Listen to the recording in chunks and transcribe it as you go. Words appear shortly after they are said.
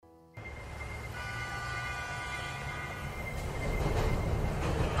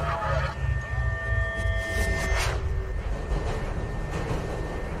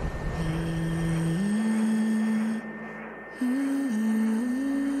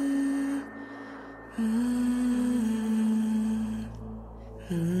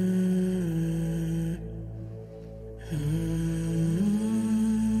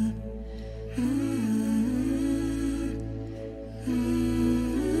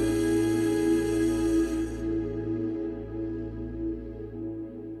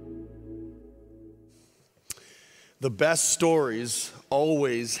The best stories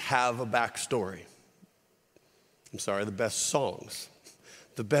always have a backstory. The best songs.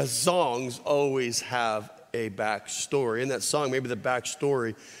 The best songs always have a backstory. In that song, maybe the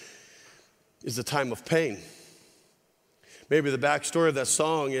backstory is a time of pain. Maybe the backstory of that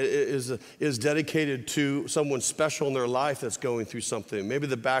song is dedicated to someone special in their life that's going through something. Maybe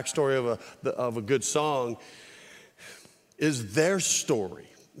the backstory of a good song is their story,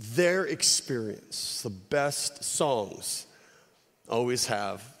 their experience. The best songs always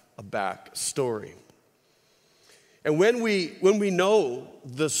have a backstory. And when we know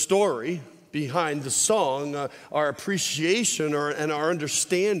the story behind the song, our appreciation and our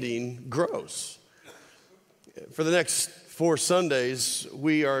understanding grows. For the next 4 Sundays,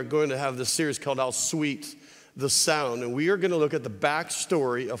 we are going to have this series called How Sweet the Sound. And we are going to look at the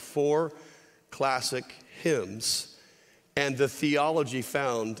backstory of 4 classic hymns and the theology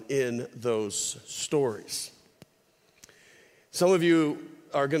found in those stories. Some of you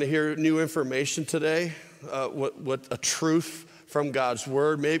are going to hear new information today, what a truth from God's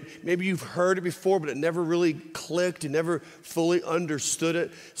word. Maybe you've heard it before, but it never really clicked. You never fully understood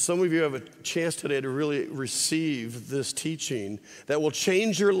it. Some of you have a chance today to really receive this teaching that will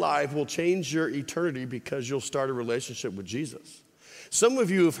change your life, will change your eternity, because you'll start a relationship with Jesus. Some of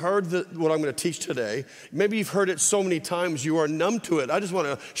you have heard what I'm going to teach today. Maybe you've heard it so many times you are numb to it. I just want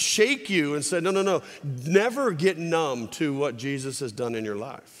to shake you and say, no. Never get numb to what Jesus has done in your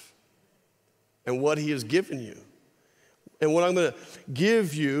life and what he has given you. And what I'm going to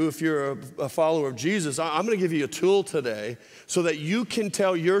give you, if you're a follower of Jesus, I'm going to give you a tool today so that you can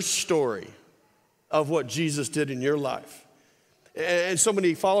tell your story of what Jesus did in your life. And so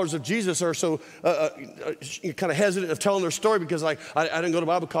many followers of Jesus are so kind of hesitant of telling their story because I didn't go to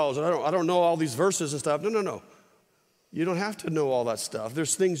Bible college and I don't know all these verses and stuff. No. You don't have to know all that stuff.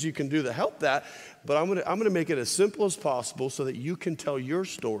 There's things you can do to help that, but I'm going to make it as simple as possible so that you can tell your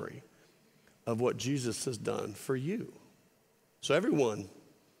story of what Jesus has done for you. So everyone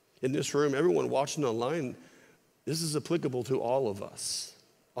in this room, everyone watching online, this is applicable to all of us.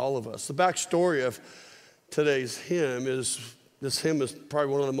 All of us. The backstory of today's hymn is, this hymn is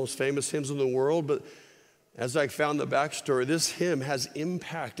probably one of the most famous hymns in the world, but as I found the backstory, this hymn has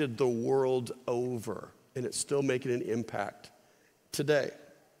impacted the world over, and it's still making an impact today.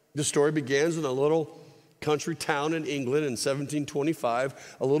 The story begins in a little country town in England in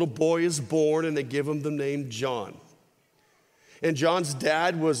 1725. A little boy is born, and they give him the name John. And John's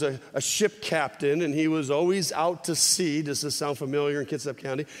dad was a ship captain, and he was always out to sea. Does this sound familiar in Kitsap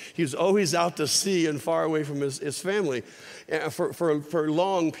County? He was always out to sea and far away from his family for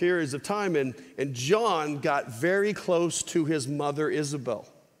long periods of time. And John got very close to his mother, Isabel.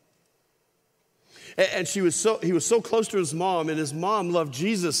 And he was so close to his mom, and his mom loved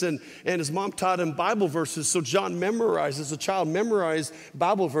Jesus, and his mom taught him Bible verses. So John memorized, as a child, memorized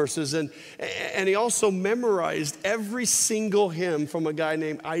Bible verses, and he also memorized every single hymn from a guy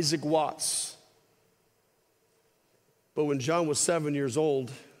named Isaac Watts. But when John was 7 years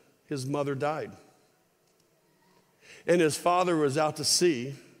old, his mother died. And his father was out to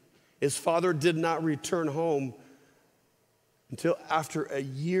sea. His father did not return home until after a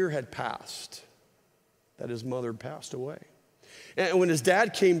year had passed that his mother passed away. And when his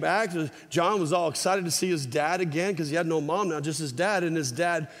dad came back, John was all excited to see his dad again because he had no mom now, just his dad. And his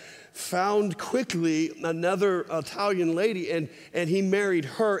dad found quickly another Italian lady, and he married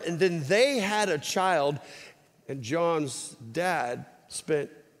her. And then they had a child, and John's dad spent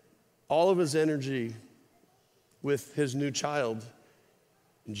all of his energy with his new child.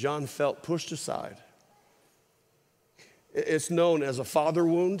 And John felt pushed aside. It's known as a father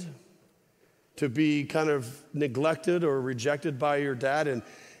wound, to be kind of neglected or rejected by your dad.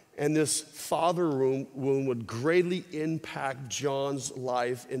 And this father wound would greatly impact John's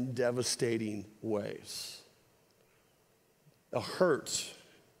life in devastating ways. A hurt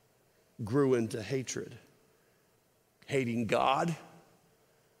grew into hatred. Hating God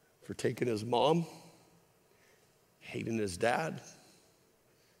for taking his mom, hating his dad,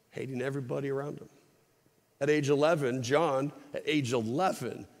 hating everybody around him. At age 11, John,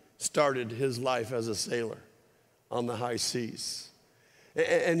 started his life as a sailor on the high seas.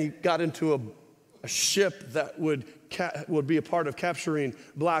 And he got into a ship that would be a part of capturing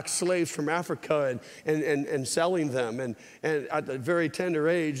black slaves from Africa and selling them. And at a very tender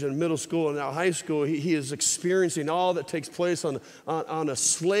age, in middle school and now high school, he is experiencing all that takes place on a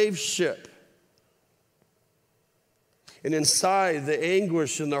slave ship. And inside, the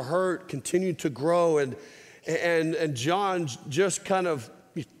anguish and the hurt continued to grow. And John just kind of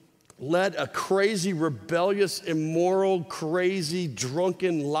led a crazy, rebellious, immoral, crazy,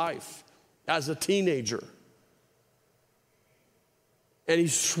 drunken life as a teenager. And he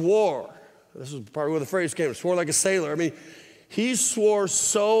swore. This is probably where the phrase came. Swore like a sailor. I mean, he swore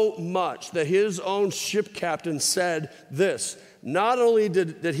so much that his own ship captain said this. Not only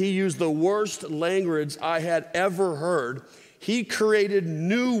did he use the worst language I had ever heard, he created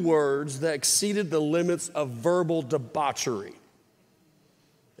new words that exceeded the limits of verbal debauchery.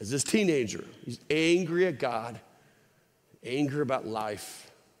 As this teenager, he's angry at God, angry about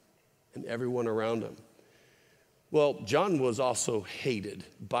life and everyone around him. Well, John was also hated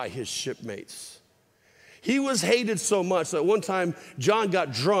by his shipmates. He was hated so much that one time John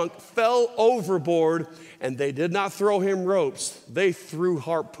got drunk, fell overboard, and they did not throw him ropes. They threw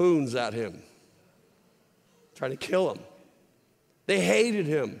harpoons at him, trying to kill him. They hated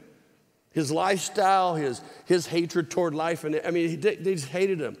him. His lifestyle, his hatred toward life, and I mean, they just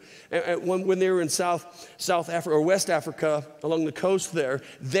hated him. And when they were in South Africa or West Africa, along the coast there,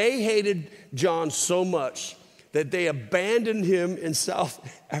 they hated John so much that they abandoned him in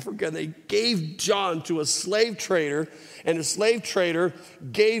South Africa. They gave John to a slave trader, and the slave trader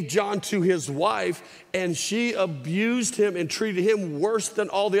gave John to his wife, and she abused him and treated him worse than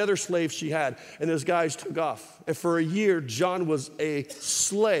all the other slaves she had. And those guys took off. And for a year, John was a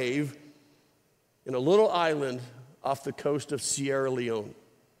slave in a little island off the coast of Sierra Leone.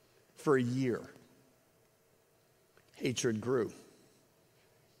 For a year. Hatred grew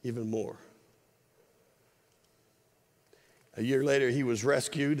even more. A year later, he was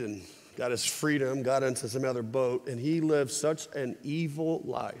rescued and got his freedom, got into some other boat, and he lived such an evil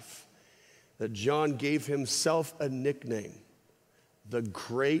life that John gave himself a nickname, the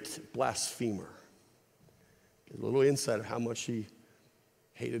Great Blasphemer. A little insight of how much he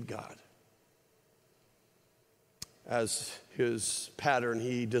hated God. As his pattern,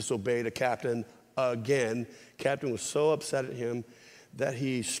 he disobeyed a captain again. Captain was so upset at him that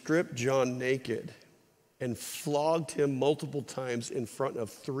he stripped John naked and flogged him multiple times in front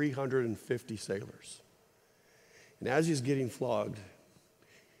of 350 sailors. And as he's getting flogged,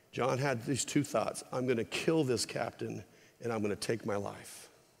 John had these two thoughts. I'm going to kill this captain, and I'm going to take my life.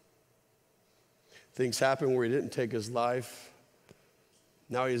 Things happened where he didn't take his life.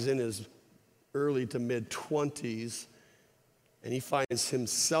 Now he's in his early to mid-20s, and he finds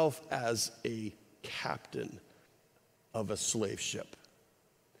himself as a captain of a slave ship.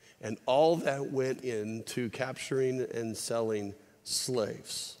 And all that went into capturing and selling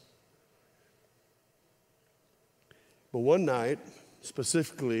slaves. But one night,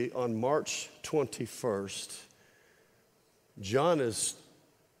 specifically on March 21st, John is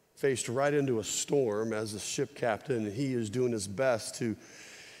faced right into a storm as a ship captain, and he is doing his best to,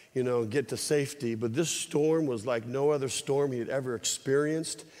 get to safety. But this storm was like no other storm he had ever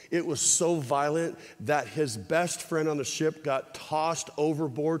experienced. It was so violent that his best friend on the ship got tossed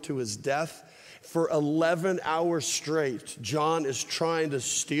overboard to his death. For 11 hours straight, John is trying to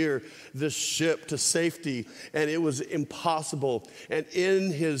steer this ship to safety, and it was impossible. And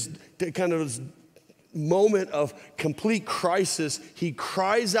in his kind of moment of complete crisis, he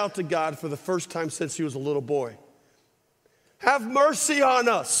cries out to God for the first time since he was a little boy. Have mercy on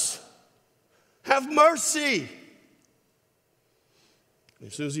us. Have mercy.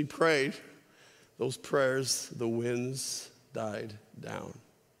 As soon as he prayed, those prayers, the winds died down.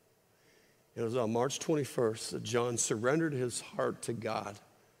 It was on March 21st that John surrendered his heart to God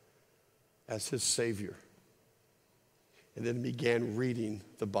as his Savior, and then began reading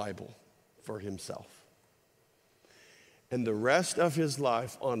the Bible for himself. And the rest of his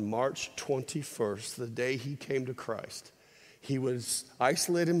life on March 21st, the day he came to Christ, he would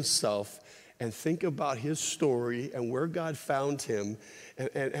isolate himself and think about his story and where God found him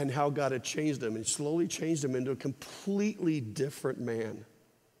and how God had changed him, and slowly changed him into a completely different man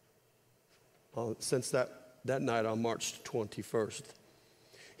since that night on March 21st.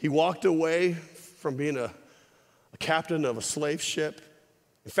 He walked away from being a captain of a slave ship.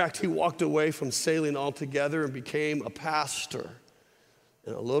 In fact, he walked away from sailing altogether and became a pastor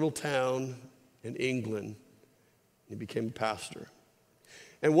in a little town in England. He became a pastor.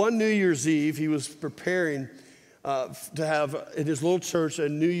 And one New Year's Eve, he was preparing to have in his little church a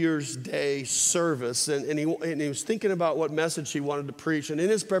New Year's Day service. And he was thinking about what message he wanted to preach. And in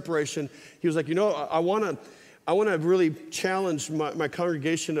his preparation, he was like, I want to really challenge my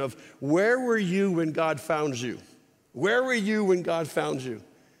congregation of, where were you when God found you? Where were you when God found you?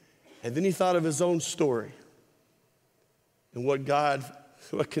 And then he thought of his own story and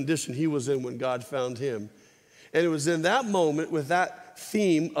what condition he was in when God found him. And it was in that moment, with that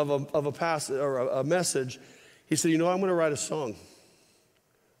theme of a passage or a message, he said, I'm going to write a song.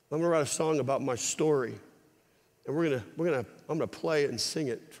 I'm going to write a song about my story, and I'm going to play it and sing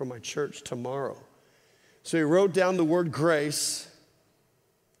it for my church tomorrow. So he wrote down the word grace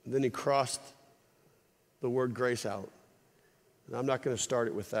And then he crossed the word grace out. And I'm not going to start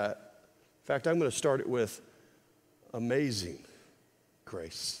it with that. In fact, I'm going to start it with amazing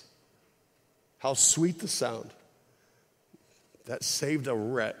grace. How sweet the sound that saved a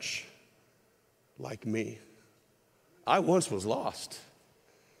wretch like me. I once was lost,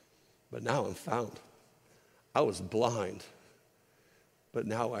 but now I'm found. I was blind, but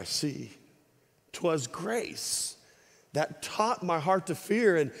now I see. 'Twas grace that taught my heart to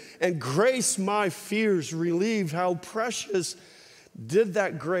fear, and grace my fears relieved. How precious did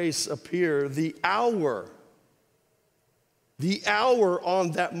that grace appear, the hour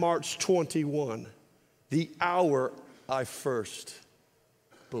on that March 21, the hour I first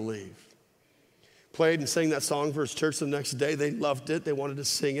believed. Played and sang that song for his church the next day. They loved it. They wanted to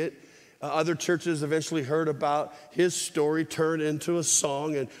sing it. Other churches eventually heard about his story turned into a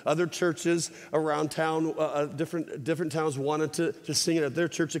song, and other churches around town, different towns wanted to sing it at their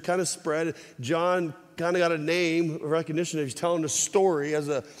church. It kind of spread. John kind of got a name, a recognition. He's telling a story as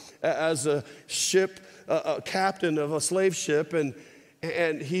a ship, a captain of a slave ship,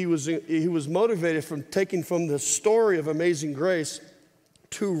 and he was motivated from taking from the story of Amazing Grace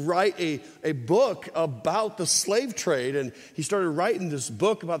to write a book about the slave trade. And he started writing this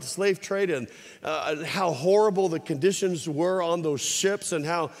book about the slave trade and how horrible the conditions were on those ships and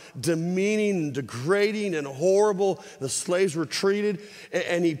how demeaning and degrading and horrible the slaves were treated.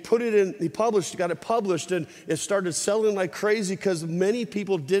 And he got it published, and it started selling like crazy because many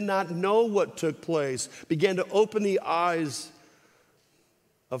people did not know what took place, began to open the eyes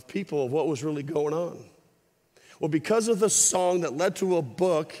of people of what was really going on. Well, because of the song that led to a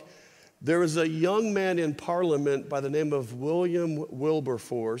book, there was a young man in Parliament by the name of William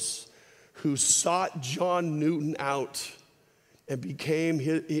Wilberforce who sought John Newton out and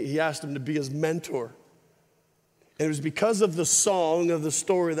he asked him to be his mentor. And it was because of the song of the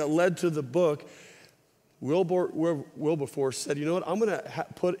story that led to the book, Wilberforce said, you know what, I'm going to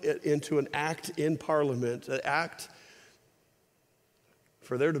put it into an act in Parliament, an act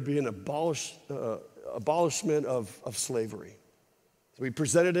for there to be an abolishment of slavery. So he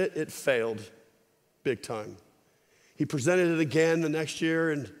presented it, it failed big time. He presented it again the next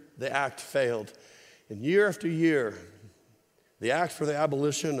year, and the act failed. And year after year, the act for the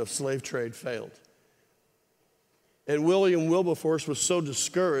abolition of slave trade failed. And William Wilberforce was so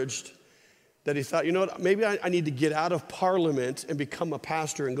discouraged that he thought, you know what, maybe I need to get out of Parliament and become a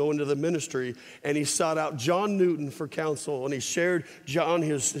pastor and go into the ministry. And he sought out John Newton for counsel, and he shared John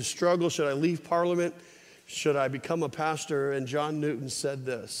his struggle. Should I leave Parliament? Should I become a pastor? And John Newton said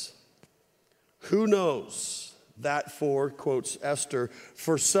this: who knows that for, quotes Esther,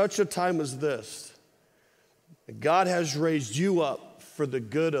 for such a time as this, God has raised you up for the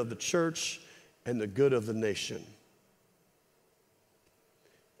good of the church and the good of the nation.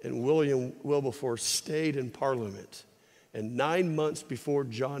 And William Wilberforce stayed in Parliament. And 9 months before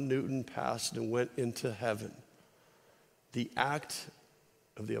John Newton passed and went into heaven, the act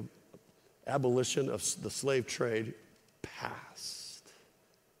of the abolition of the slave trade passed.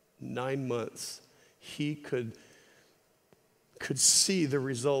 9 months. He could see the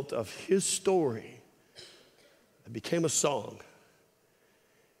result of his story. It became a song.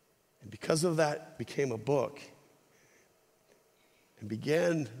 And because of that, became a book. And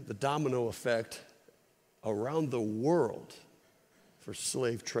began the domino effect around the world for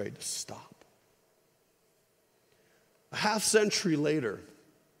slave trade to stop. A half century later,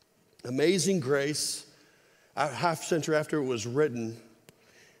 Amazing Grace, a half century after it was written,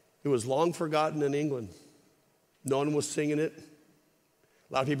 it was long forgotten in England. No one was singing it.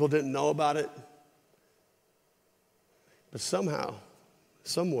 A lot of people didn't know about it. But somehow,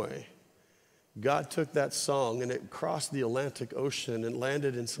 some way, God took that song and it crossed the Atlantic Ocean and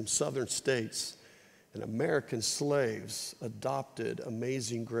landed in some southern states. And American slaves adopted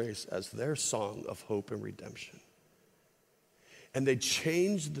Amazing Grace as their song of hope and redemption. And they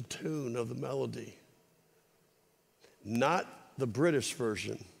changed the tune of the melody. Not the British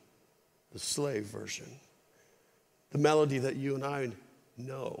version, the slave version. The melody that you and I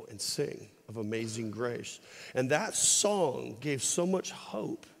know and sing of Amazing Grace. And that song gave so much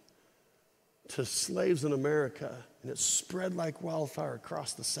hope to slaves in America, and it spread like wildfire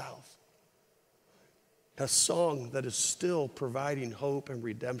across the South. A song that is still providing hope and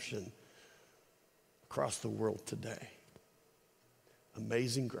redemption across the world today.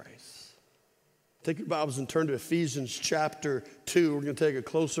 Amazing Grace. Take your Bibles and turn to Ephesians chapter 2. We're going to take a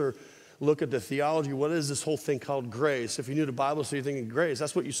closer look at the theology. What is this whole thing called grace? If you knew the Bible, so you're thinking grace.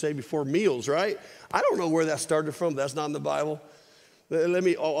 That's what you say before meals, right? I don't know where that started from. That's not in the Bible.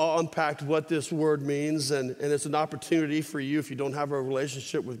 I'll unpack what this word means, and it's an opportunity for you, if you don't have a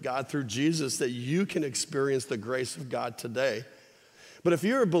relationship with God through Jesus, that you can experience the grace of God today. But if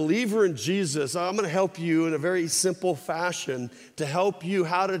you're a believer in Jesus, I'm going to help you in a very simple fashion to help you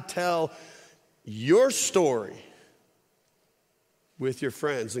how to tell your story with your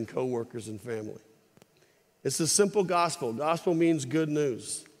friends and coworkers and family. It's a simple gospel. Gospel means good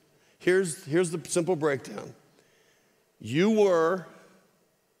news. Here's the simple breakdown. You were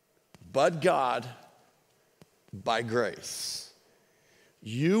but God by grace.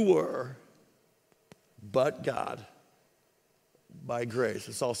 You were but God by grace.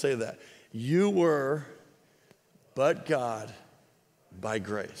 Let's all say that. You were but God by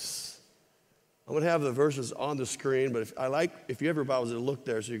grace. I'm going to have the verses on the screen, but if you have your Bibles, it'll look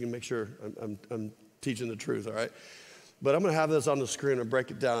there so you can make sure I'm teaching the truth, all right? But I'm going to have this on the screen and break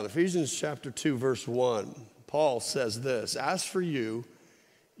it down. Ephesians chapter 2, verse 1, Paul says this, as for you,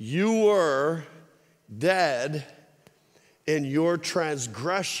 you were dead in your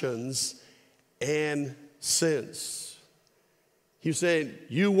transgressions and sins. He's saying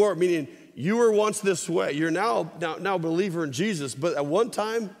you were, meaning you were once this way. You're now a believer in Jesus, but at one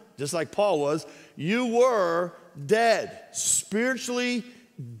time, just like Paul was, you were dead, spiritually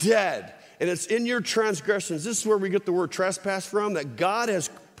dead. And it's in your transgressions. This is where we get the word trespass from, that God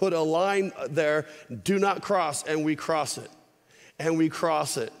has put a line there, do not cross, and we cross it. And we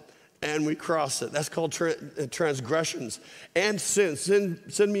cross it. And we cross it. That's called transgressions. And sin. Sin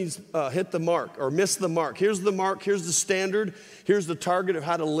means hit the mark or miss the mark. Here's the mark. Here's the standard. Here's the target of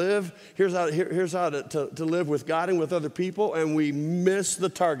how to live. Here's how to live with God and with other people. And we miss the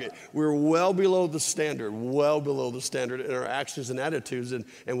target. We're well below the standard in our actions and attitudes and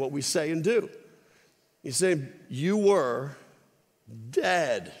what we say and do. He's saying you were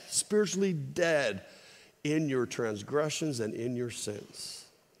dead, spiritually dead in your transgressions and in your sins.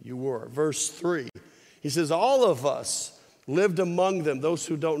 You were. Verse 3, he says, all of us lived among them, those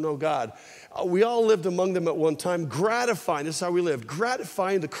who don't know God. We all lived among them at one time, gratifying, this is how we lived,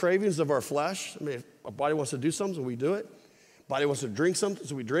 gratifying the cravings of our flesh. I mean, if our body wants to do something, so we do it. Body wants to drink something,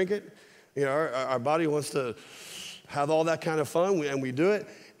 so we drink it. You know, our body wants to have all that kind of fun, and we do it.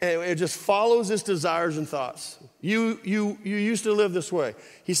 And it just follows its desires and thoughts. You used to live this way.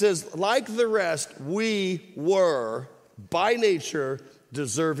 He says, like the rest, we were, by nature,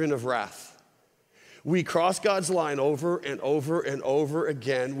 deserving of wrath. We cross God's line over and over and over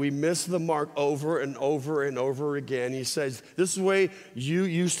again. We miss the mark over and over and over again. He says, this is the way you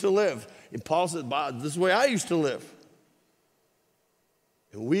used to live. And Paul says, this is the way I used to live.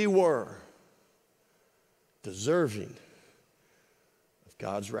 And we were deserving of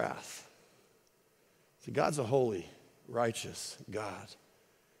God's wrath. See, God's a holy, righteous God.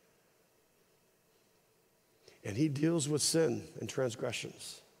 And he deals with sin and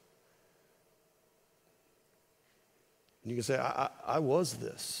transgressions. And you can say, I was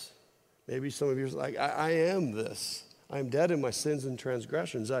this. Maybe some of you are like, I am this. I am dead in my sins and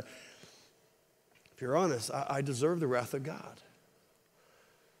transgressions. If you're honest, I deserve the wrath of God.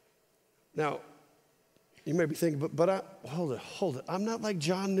 Now, you may be thinking, but hold it. I'm not like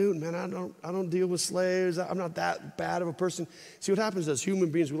John Newton, man. I don't deal with slaves. I'm not that bad of a person. See, what happens as human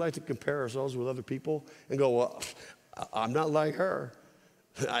beings, we like to compare ourselves with other people and go, well, I'm not like her.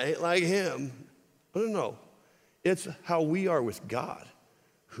 I ain't like him. No. It's how we are with God,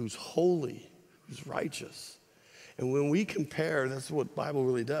 who's holy, who's righteous. And when we compare, that's what the Bible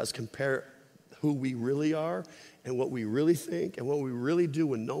really does, compare who we really are and what we really think and what we really do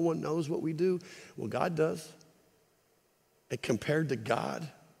when no one knows what we do. Well, God does. And compared to God,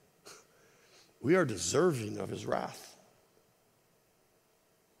 we are deserving of his wrath.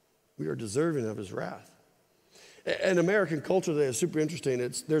 We are deserving of his wrath. And American culture today is super interesting.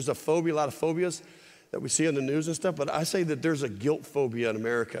 There's a lot of phobias that we see on the news and stuff, but I say that there's a guilt phobia in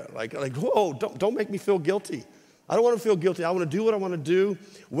America. Like whoa, don't make me feel guilty. I don't want to feel guilty. I want to do what I want to do,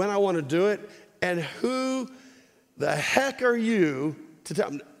 when I want to do it. And who the heck are you to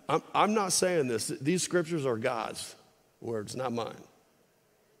tell me? I'm not saying this. These scriptures are God's words, not mine.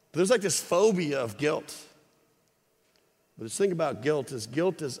 But there's like this phobia of guilt. But the thing about guilt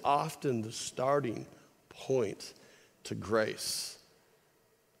is often the starting point to grace.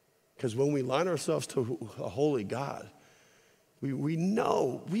 Because when we line ourselves to a holy God, we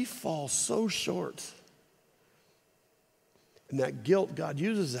know we fall so short. And that guilt, God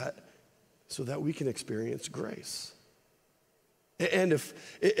uses that so that we can experience grace. And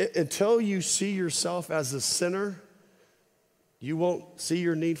until you see yourself as a sinner, you won't see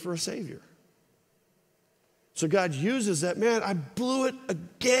your need for a Savior. So God uses that, man, I blew it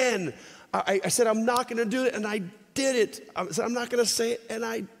again. I said I'm not going to do it, and I did it. I'm not going to say it, and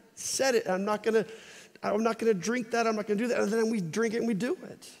I said it. I'm not going to drink that. I'm not going to do that. And then we drink it and we do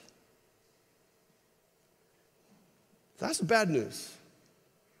it. That's the bad news.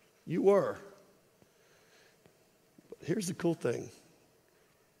 You were. But here's the cool thing.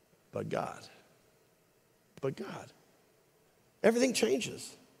 But God. But God. Everything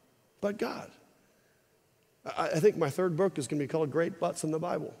changes. But God. I think my third book is going to be called Great Butts in the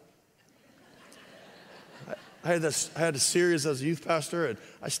Bible. I had a series as a youth pastor, and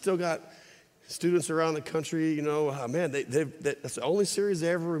I still got students around the country, man, that's the only series they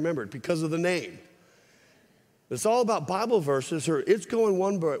ever remembered because of the name. It's all about Bible verses, or it's going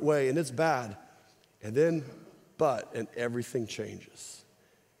one way and it's bad, and then and everything changes.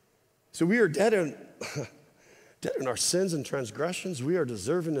 So we are dead in our sins and transgressions. We are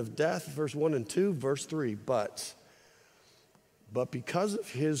deserving of death, verse 1 and 2, verse 3. But because of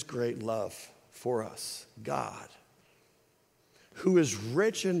his great love for us, God, who is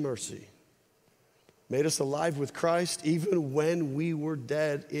rich in mercy, made us alive with Christ even when we were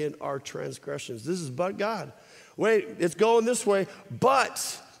dead in our transgressions. This is but God. Wait, it's going this way,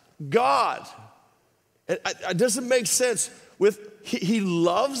 but God. It doesn't make sense. He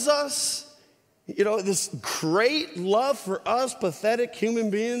loves us. This great love for us, pathetic human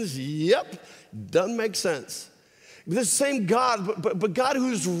beings. Yep, doesn't make sense. This same God, but God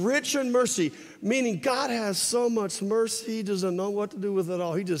who's rich in mercy, meaning God has so much mercy, he doesn't know what to do with it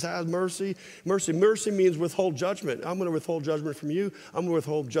all. He just has mercy. Mercy means withhold judgment. I'm going to withhold judgment from you. I'm going to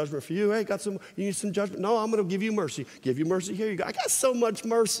withhold judgment for you. Hey, you need some judgment? No, I'm going to give you mercy. Give you mercy. Here you go. I got so much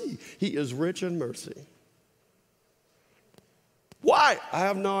mercy. He is rich in mercy. Why? I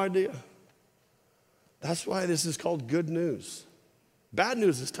have no idea. That's why this is called good news. Bad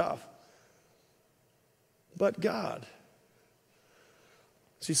news is tough. But God.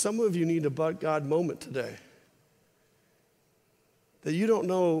 See, some of you need a but God moment today. That you don't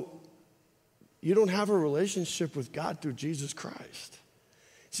know, you don't have a relationship with God through Jesus Christ.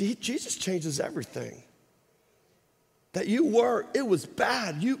 See, Jesus changes everything. That it was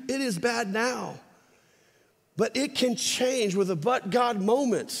bad. It is bad now. But it can change with a but God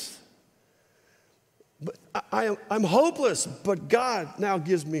moment. But I'm hopeless, but God now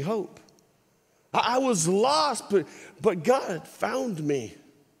gives me hope. I was lost, but God found me,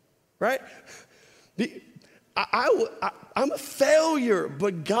 right? I'm a failure,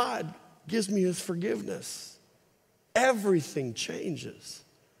 but God gives me his forgiveness. Everything changes,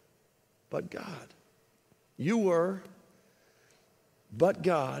 but God. You were, but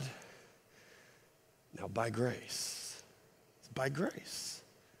God. Now by grace. It's by grace.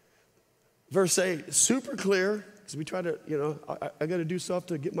 Verse 8, super clear, because we try to, I got to do stuff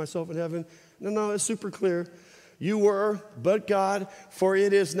to get myself in heaven. No, it's super clear. You were, but God, for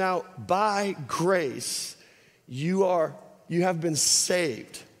it is now by grace you have been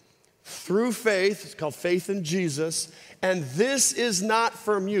saved through faith. It's called faith in Jesus. And this is not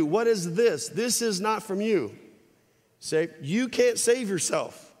from you. What is this? This is not from you. Say, you can't save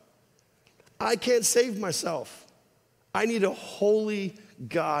yourself. I can't save myself. I need a holy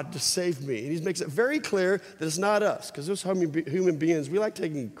God to save me. And he makes it very clear that it's not us, because those human beings, we like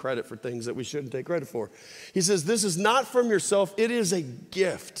taking credit for things that we shouldn't take credit for. He says, this is not from yourself. It is a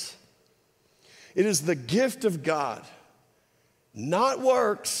gift. It is the gift of God. Not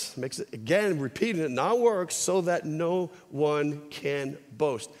works, makes it again, repeating it, not works, so that no one can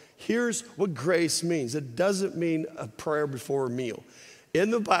boast. Here's what grace means. It doesn't mean a prayer before a meal.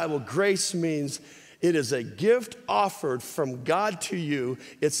 In the Bible, grace means it is a gift offered from God to you.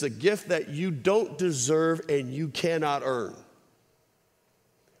 It's a gift that you don't deserve and you cannot earn.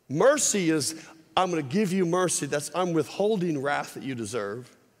 Mercy is, I'm going to give you mercy. I'm withholding wrath that you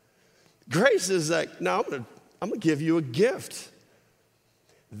deserve. Grace is like, no, I'm going to give you a gift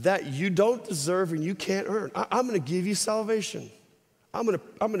that you don't deserve and you can't earn. I'm going to give you salvation. I'm going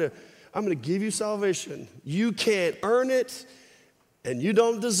to give you salvation. You can't earn it and you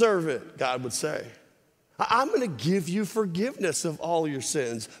don't deserve it, God would say. I'm going to give you forgiveness of all your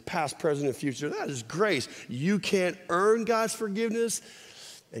sins, past, present, and future. That is grace. You can't earn God's forgiveness,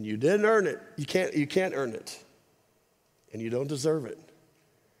 and you didn't earn it. You can't earn it, and you don't deserve it.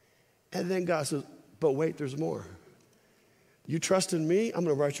 And then God says, but wait, there's more. You trust in me, I'm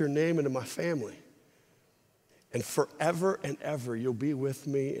going to write your name into my family. And forever and ever, you'll be with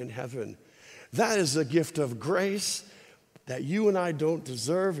me in heaven. That is a gift of grace that you and I don't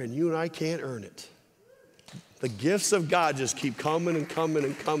deserve, and you and I can't earn it. The gifts of God just keep coming and coming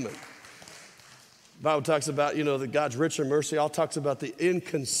and coming. The Bible talks about, that God's rich in mercy. All talks about the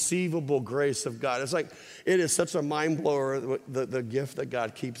inconceivable grace of God. It's like, it is such a mind blower, the gift that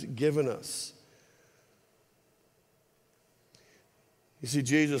God keeps giving us. You see,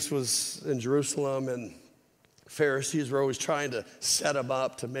 Jesus was in Jerusalem, and Pharisees were always trying to set him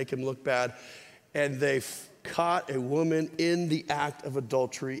up to make him look bad. And they caught a woman in the act of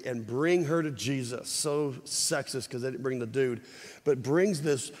adultery and bring her to Jesus. So sexist because they didn't bring the dude. But brings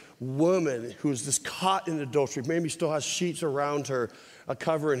this woman who's just caught in adultery, maybe still has sheets around her,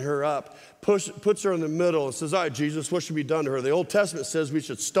 covering her up, puts her in the middle and says, all right, Jesus, what should be done to her? The Old Testament says we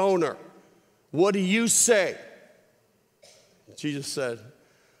should stone her. What do you say? Jesus said,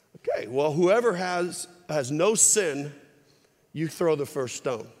 okay, well, whoever has no sin, you throw the first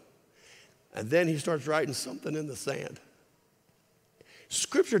stone. And then he starts writing something in the sand.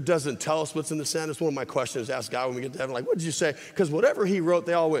 Scripture doesn't tell us what's in the sand. It's one of my questions to ask God when we get to heaven. Like, what did you say? Because whatever he wrote,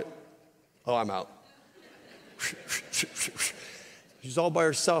 they all went, oh, I'm out. She's all by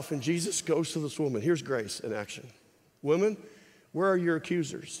herself, and Jesus goes to this woman. Here's grace in action. Women, where are your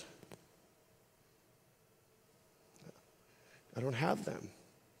accusers? I don't have them.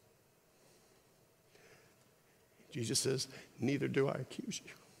 Jesus says, neither do I accuse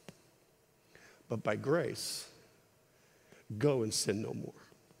you. But by grace, go and sin no more.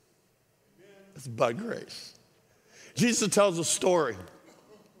 It's by grace. Jesus tells a story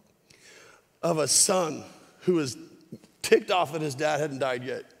of a son who was ticked off that his dad hadn't died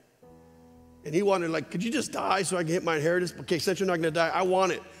yet. And he wanted, like, could you just die so I can get my inheritance? Okay, since you're not going to die, I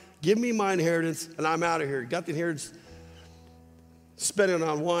want it. Give me my inheritance, and I'm out of here. Got the inheritance. Spent it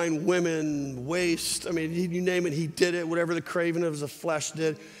on wine, women, waste. I mean, you name it, he did it, whatever the craving of his flesh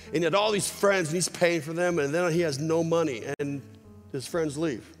did. And he had all these friends, and he's paying for them, and then he has no money, and his friends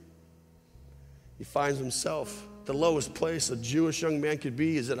leave. He finds himself the lowest place a Jewish young man could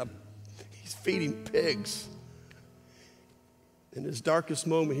be is he's feeding pigs. In his darkest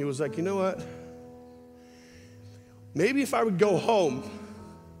moment, he was like, you know what? Maybe if I would go home,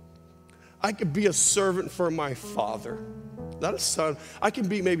 I could be a servant for my father. Not a son. I can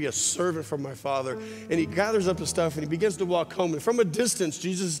be maybe a servant for my father. And he gathers up his stuff and he begins to walk home. And from a distance,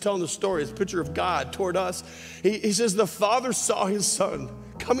 Jesus is telling the story. It's a picture of God toward us. He says the father saw his son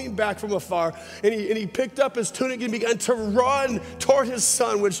coming back from afar. And he picked up his tunic and began to run toward his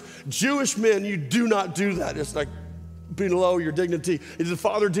son, which Jewish men, you do not do that. It's like below your dignity. The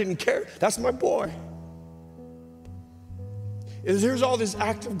father didn't care. That's my boy. And here's all this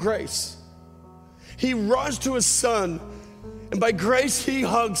act of grace. He runs to his son. And by grace, he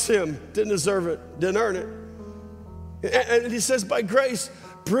hugs him. Didn't deserve it, didn't earn it. And he says, by grace,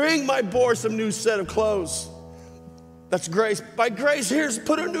 bring my boy some new set of clothes. That's grace. By grace,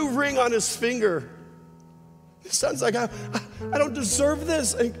 put a new ring on his finger. His son's like, I don't deserve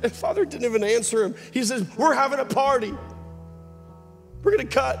this. And father didn't even answer him. He says, we're having a party. We're going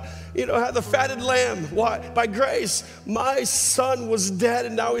to cut, have the fatted lamb. Why? By grace, my son was dead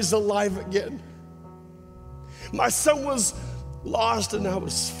and now he's alive again. My son was lost and now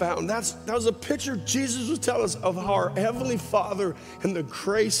was found. That was a picture Jesus was telling us of our Heavenly Father and the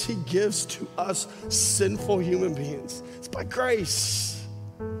grace he gives to us sinful human beings. It's by grace.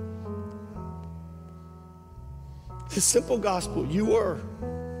 The simple gospel, you were,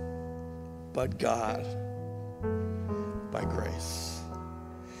 but God, by grace.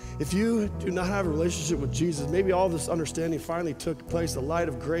 If you do not have a relationship with Jesus, maybe all this understanding finally took place. The light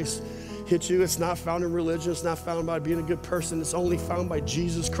of grace hit you. It's not found in religion. It's not found by being a good person. It's only found by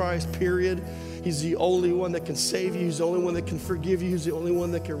Jesus Christ, period. He's the only one that can save you. He's the only one that can forgive you. He's the only one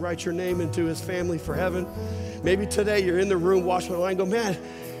that can write your name into his family for heaven. Maybe today you're in the room watching online and go, man,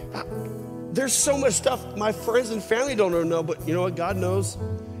 there's so much stuff my friends and family don't know, but you know what? God knows.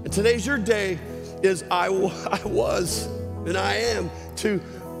 And today's your day is I was and I am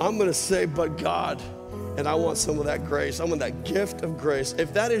I'm going to say, but God. And I want some of that grace. I want that gift of grace.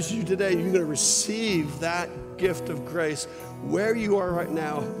 If that is you today, you're going to receive that gift of grace where you are right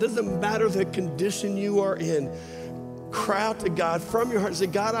now. It doesn't matter the condition you are in. Cry out to God from your heart and say,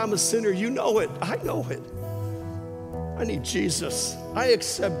 God, I'm a sinner. You know it. I know it. I need Jesus. I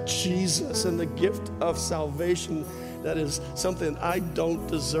accept Jesus and the gift of salvation that is something I don't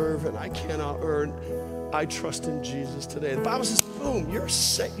deserve and I cannot earn. I trust in Jesus today. The Bible says, boom,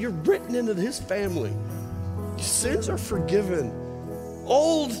 you're written into his family. Your sins are forgiven.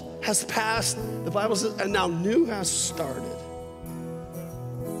 Old has passed, the Bible says, and now new has started.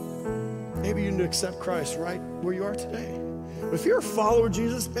 Maybe you need to accept Christ right where you are today. But if you're a follower of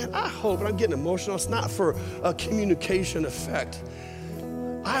Jesus, man, I hope, and I'm getting emotional, it's not for a communication effect.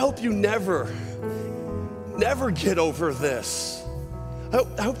 I hope you never get over this.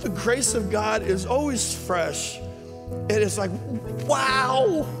 I hope the grace of God is always fresh. And it's like,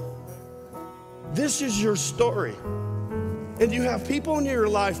 wow, this is your story. And you have people in your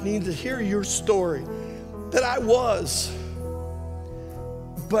life need to hear your story. That I was,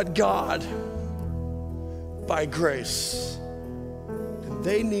 but God by grace. And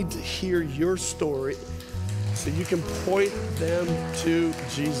they need to hear your story so you can point them to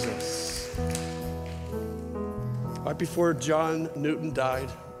Jesus. Right before John Newton died,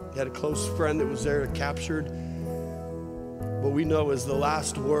 he had a close friend that was there, captured what we know as the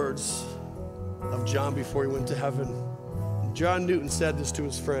last words of John before he went to heaven. John Newton said this to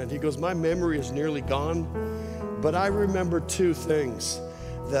his friend. He goes, "My memory is nearly gone, but I remember two things,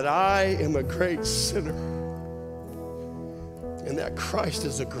 that I am a great sinner and that Christ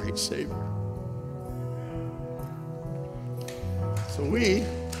is a great Savior." So we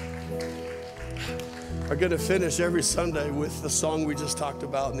are going to finish every Sunday with the song we just talked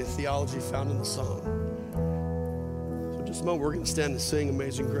about and the theology found in the song. So just a moment, we're going to stand and sing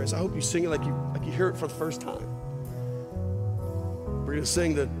Amazing Grace. I hope you sing it like you hear it for the first time. We're going to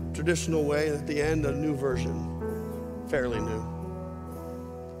sing the traditional way, and at the end, a new version, fairly new.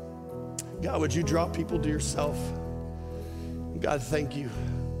 God, would you draw people to yourself? God, thank you.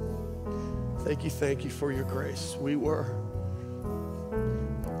 Thank you for your grace. We were,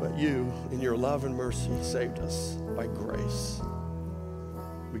 but you, in your love and mercy, saved us by grace.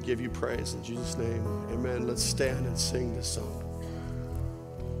 We give you praise in Jesus' name. Amen. Let's stand and sing this song.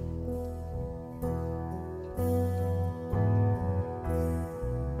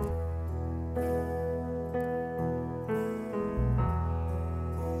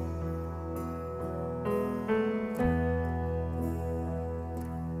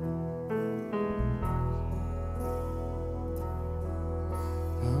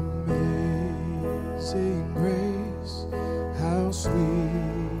 Amazing grace, how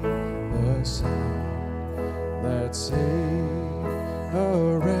sweet the sound that saved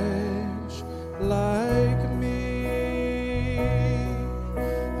a wretch like me.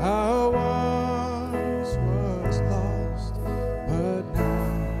 I once was lost, but now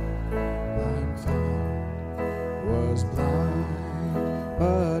I'm found. Was blind,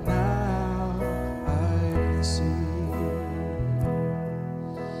 but now I see.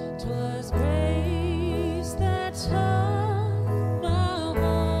 'Twas grace that taught my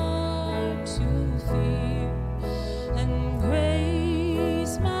heart to fear, and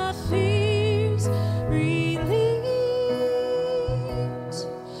grace my fears relieved.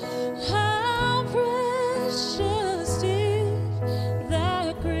 How precious did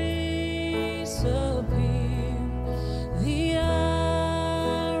that grace appear the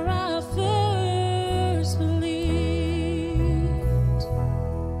hour I first believed.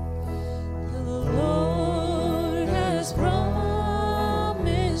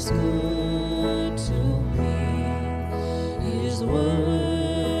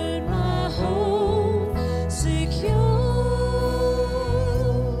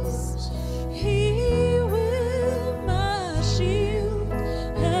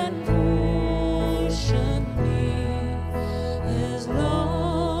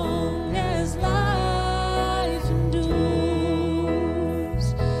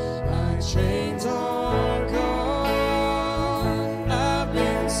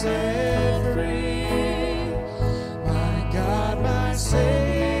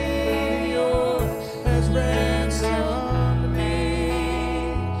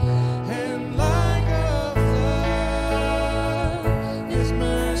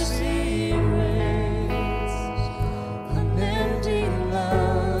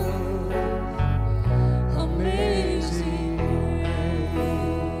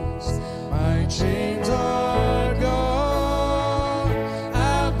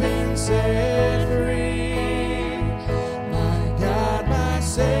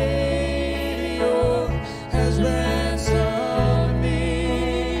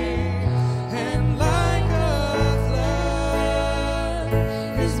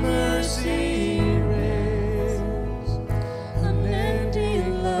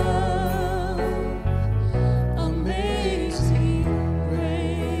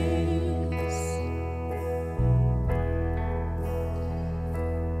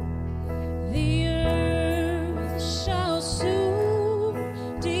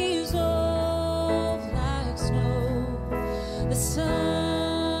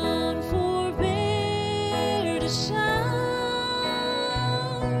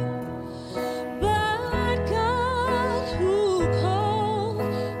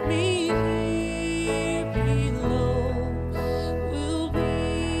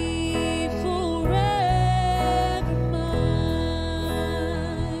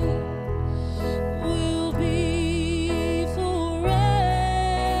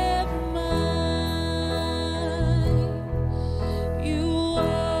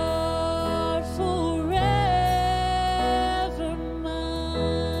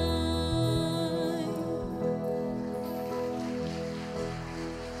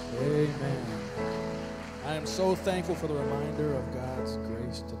 So thankful for the reminder of God's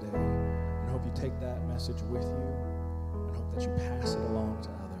grace today. And hope you take that message with you and hope that you pass it along to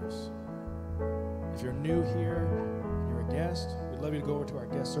others. If you're new here and you're a guest, we'd love you to go over to our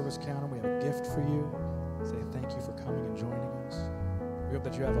guest service counter. We have a gift for you. Say thank you for coming and joining us. We hope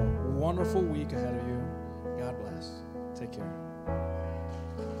that you have a wonderful week ahead of you.